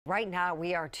Right now,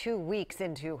 we are 2 weeks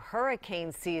into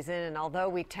hurricane season, and although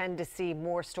we tend to see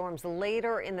more storms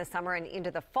later in the summer and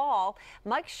into the fall,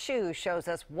 Mike Schuh shows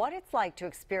us what it's like to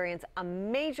experience a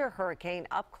major hurricane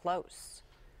up close.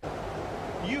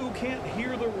 You can't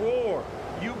hear the roar.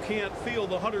 You can't feel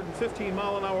the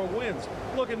 115-mile-an-hour winds.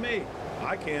 Look at me.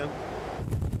 I can.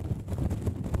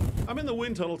 I'm in the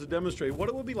wind tunnel to demonstrate what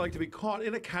it would be like to be caught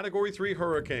in a Category 3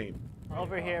 hurricane.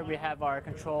 Over here we have our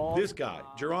control. This guy,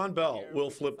 Jerron Bell, will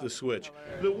flip the switch.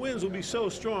 The winds will be so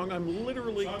strong, I'm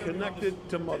literally connected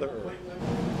to Mother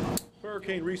Earth.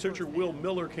 Hurricane researcher Will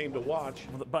Miller came to watch.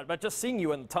 But just seeing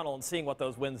you in the tunnel and seeing what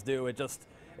those winds do, it just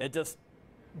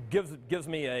gives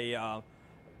me an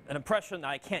impression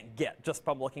I can't get just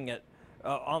from looking at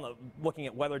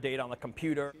weather data on the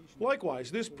computer.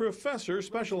 Likewise, this professor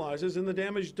specializes in the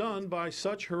damage done by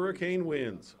such hurricane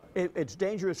winds. It's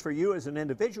dangerous for you as an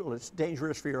individual. It's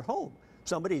dangerous for your home.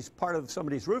 Part of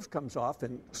somebody's roof comes off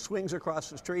and swings across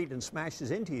the street and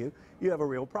smashes into you. You have a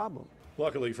real problem.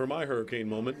 Luckily for my hurricane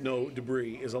moment, no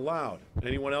debris is allowed.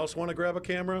 Anyone else want to grab a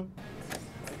camera?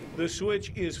 The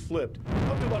switch is flipped.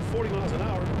 Up to about 40 miles an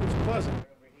hour, it's pleasant.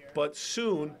 But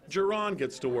soon, Jerron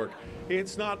gets to work.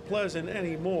 It's not pleasant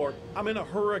anymore. I'm in a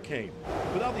hurricane.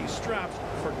 Without these straps,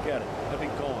 forget it. I'd be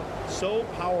gone. So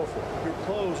powerful. Your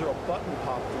clothes are a button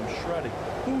pop from shredding.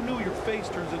 Who knew your face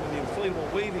turns into the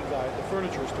inflatable waving guy at the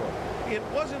furniture store? It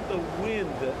wasn't the wind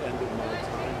that ended my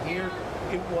time here.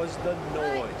 It was the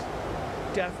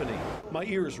noise. Deafening. My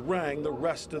ears rang the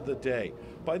rest of the day.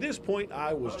 By this point,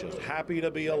 I was just happy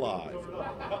to be alive.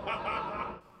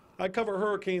 I cover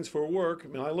hurricanes for work,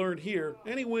 and I learned here,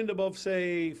 any wind above,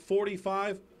 say,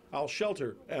 45, I'll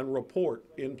shelter and report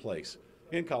in place.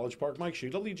 In College Park, Mike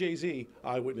Schuh, WJZ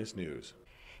Eyewitness News.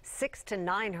 6 to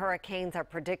 9 hurricanes are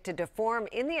predicted to form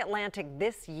in the Atlantic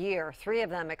this year. 3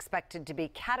 of them expected to be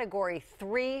Category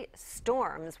 3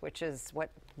 storms, which is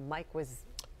what Mike was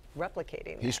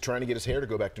replicating. He's trying to get his hair to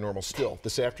go back to normal still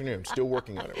this afternoon, still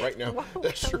working on it right now.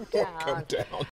 That sure won't come down.